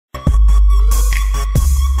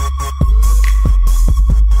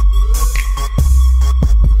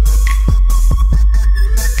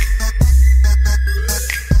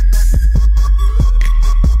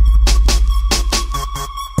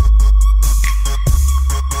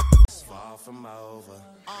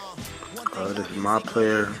This is my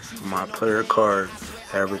player card.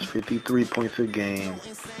 Average 53 points a game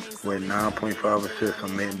with 9.5 assists.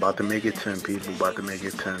 About to make it 10, people. About to make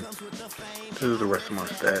it 10. This is the rest of my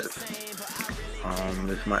stats.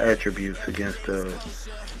 This is my attributes against the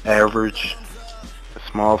average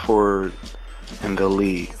small forward in the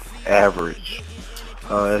league. Average.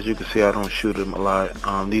 As you can see, I don't shoot him a lot.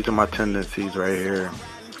 These are my tendencies right here.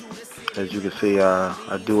 As you can see,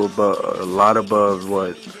 I do a lot above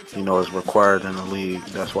what is required in the league.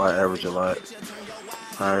 That's why I average a lot.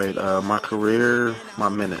 All right, my career, my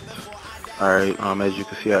minutes. All right, as you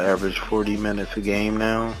can see, I average 40 minutes a game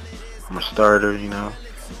now. I'm a starter.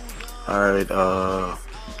 All right,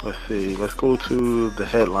 let's see. Let's go to the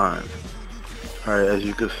headlines. All right, as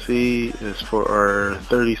you can see, it's for our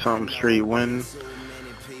 30-something straight win.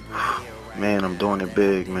 Man, I'm doing it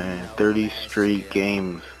big, man. 30 straight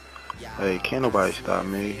games. Hey, can't nobody stop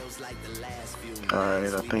me.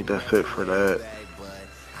 Alright, I think that's it for that.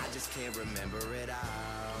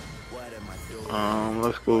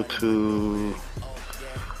 Let's go to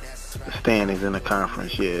the standings in the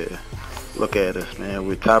conference. Yeah, look at us, man.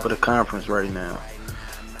 We're top of the conference right now.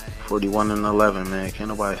 41-11, man. Can't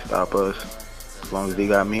nobody stop us as long as they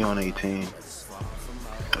got me on 18.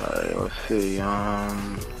 Alright, let's see.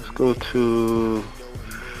 Let's go to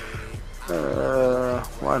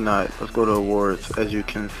why not? Let's go to awards. As you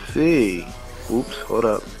can see, oops, hold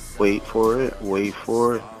up. Wait for it.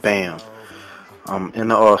 Bam. I'm in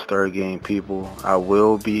the All-Star game, people. I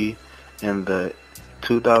will be in the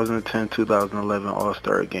 2010-2011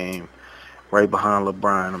 All-Star game right behind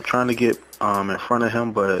LeBron. I'm trying to get in front of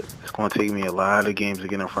him, but it's going to take me a lot of games to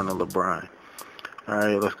get in front of LeBron.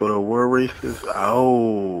 Alright, let's go to award races.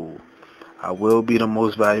 Oh, I will be the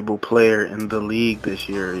most valuable player in the league this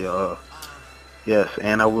year, y'all. Yes,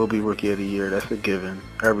 and I will be Rookie of the Year. That's a given.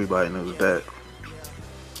 Everybody knows that.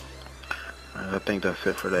 I think that's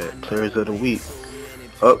it for that. Players of the Week.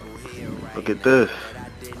 Oh, look at this.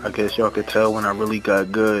 I guess y'all could tell when I really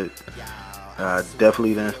got good. I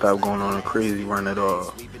definitely didn't stop going on a crazy run at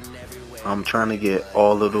all. I'm trying to get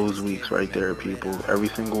all of those weeks right there, people. Every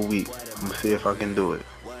single week. I'm going to see if I can do it.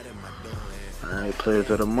 Alright, Players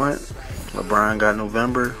of the Month. LeBron got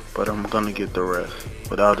November, but I'm going to get the rest,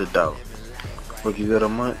 without a doubt. Rookies of the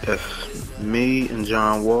Month, that's me and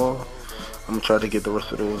John Wall. I'm going to try to get the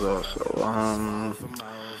rest of those also.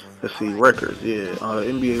 Let's see, records, yeah.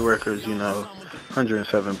 NBA records,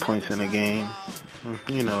 107 points in a game.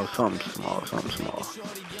 Something small.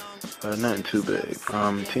 Nothing too big.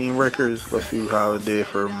 Team records, let's see how it did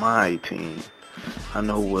for my team. I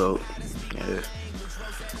know Wilt. Yeah.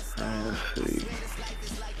 Let's see.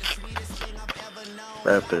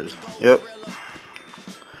 Raptors. Yep.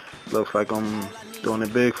 Looks like I'm doing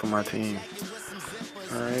it big for my team.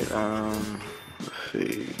 Alright, let's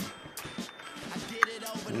see.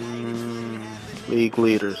 League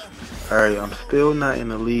leaders. Alright, I'm still not in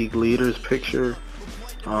the league leaders picture.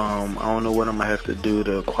 I don't know what I'm gonna have to do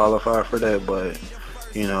to qualify for that, but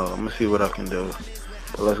I'm gonna see what I can do.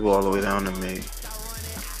 But let's go all the way down to me.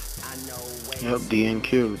 Yep,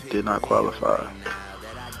 DNQ did not qualify.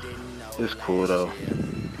 It's cool though.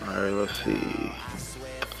 Alright, let's see.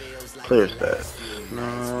 Player stats.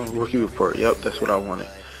 No, rookie report. Yep, that's what I wanted.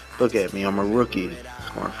 Look at me, I'm a rookie.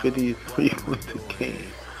 Scoring 53 points a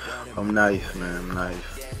game. I'm nice, man. I'm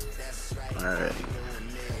nice. Alright.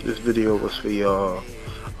 This video was for y'all.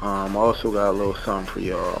 I also got a little something for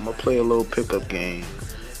y'all. I'm gonna play a little pickup game.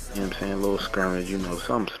 You know what I'm saying? A little scrimmage,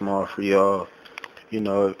 something small for y'all.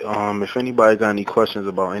 If anybody got any questions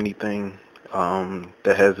about anything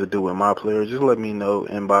that has to do with my players, just let me know.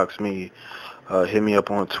 Inbox me. Hit me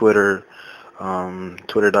up on Twitter.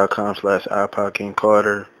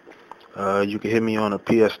 Twitter.com/iPodKingCarter. You can hit me on a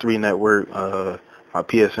PS3 network. My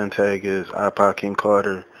PSN tag is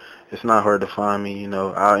iPodKingCarter. It's not hard to find me.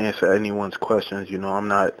 I'll answer anyone's questions. I'm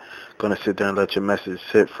not gonna sit there and let your message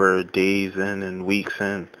sit for days and weeks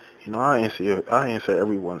and. I'll answer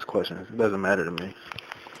everyone's questions. It doesn't matter to me.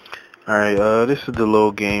 Alright, this is the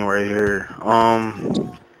little game right here.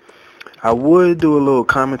 I would do a little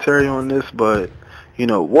commentary on this, but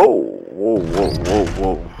whoa.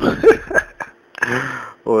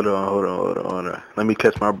 Hold on. Let me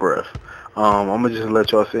catch my breath. I'm gonna just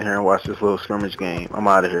let y'all sit here and watch this little scrimmage game. I'm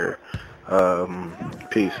out of here.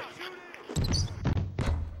 Peace.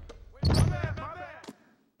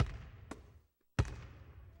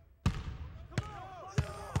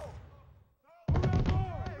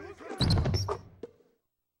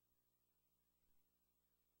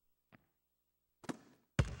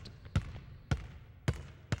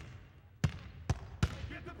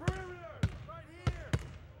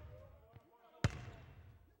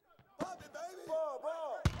 Pop it, baby.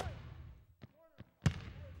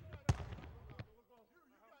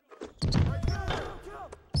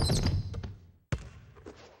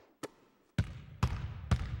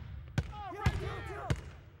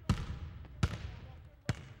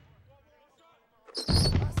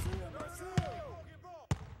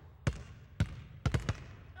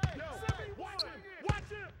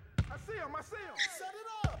 him. I see him. Set it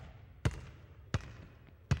up.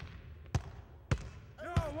 Yo,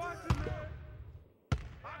 watch him, man.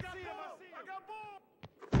 I got him. I got ball.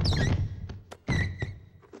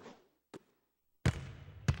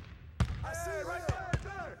 I see him right there.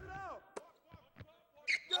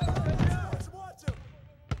 Watch him.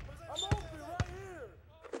 I'm open right here.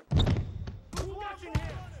 Who's watching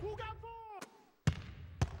him? Who got ball?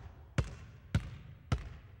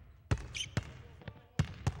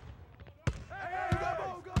 Hey, you got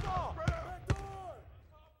ball. Good ball. Back door.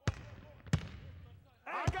 I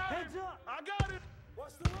got it. Heads up. I got it.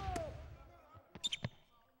 Watch the roll.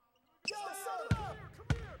 Yo, set it up. Come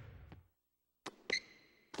here.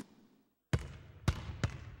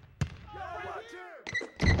 Yo, watch him.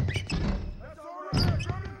 That's all right.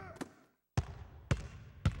 Come here.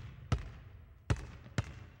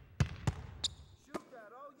 Shoot that,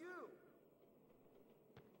 oh you.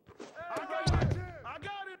 I got it. I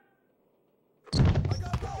got it. I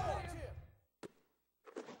got ball.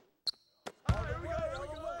 All right, here we go.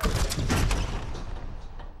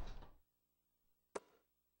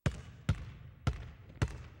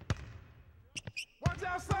 Watch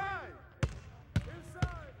outside.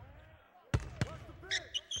 Inside. Watch the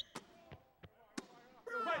pitch.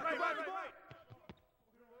 Right.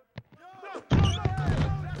 Yo. No.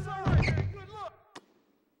 That's all right, man. Good look.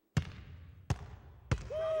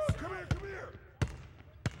 Woo. Come here.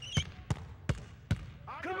 I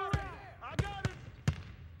got it.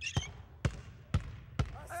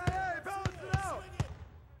 Hey, balance it out.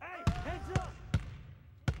 Hey, heads up.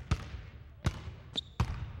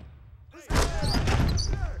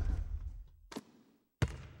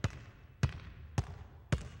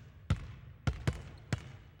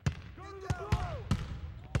 Go to the ball.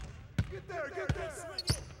 Get there. Swing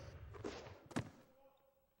it.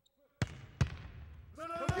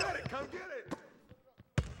 Come get it.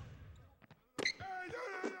 Hey, yo,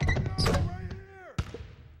 right here.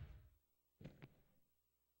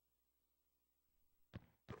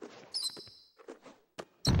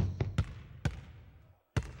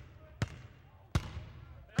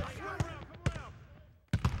 Come around.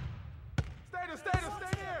 Stay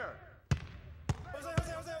there.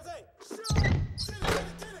 Jose. Shoot.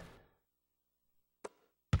 Get it.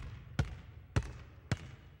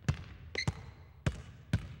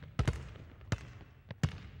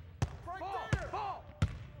 Right there. Ball.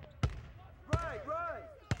 Right.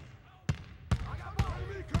 I got ball.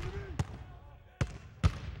 Come to me.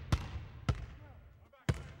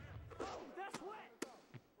 That's wet.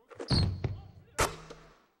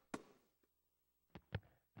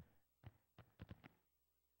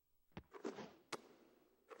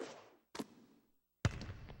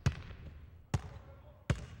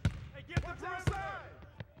 Hey, get the outside.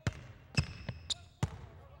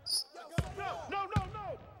 No.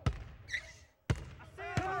 I see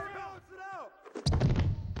it. Balance it out.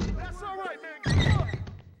 That's all right, man. Good luck.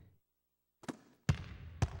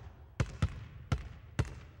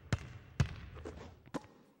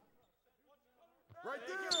 Right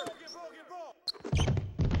there. Get ball.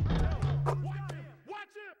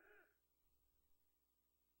 Watch him.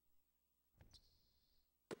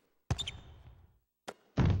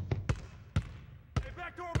 Hey,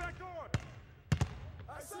 back door.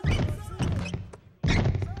 I see it.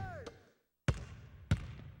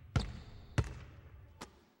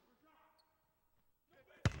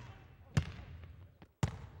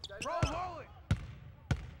 Roll it.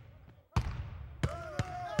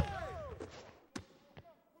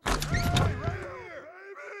 Hey, right here,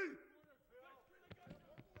 baby.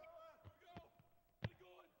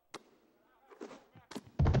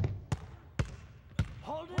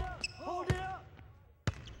 Hold it up.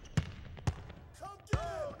 Come get it.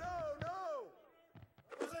 No.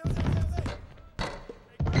 Jose.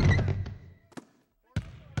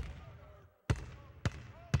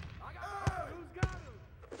 I got him. Who's got him?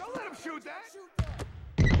 Don't let him shoot that. Shoot that.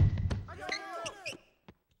 I got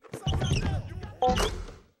it.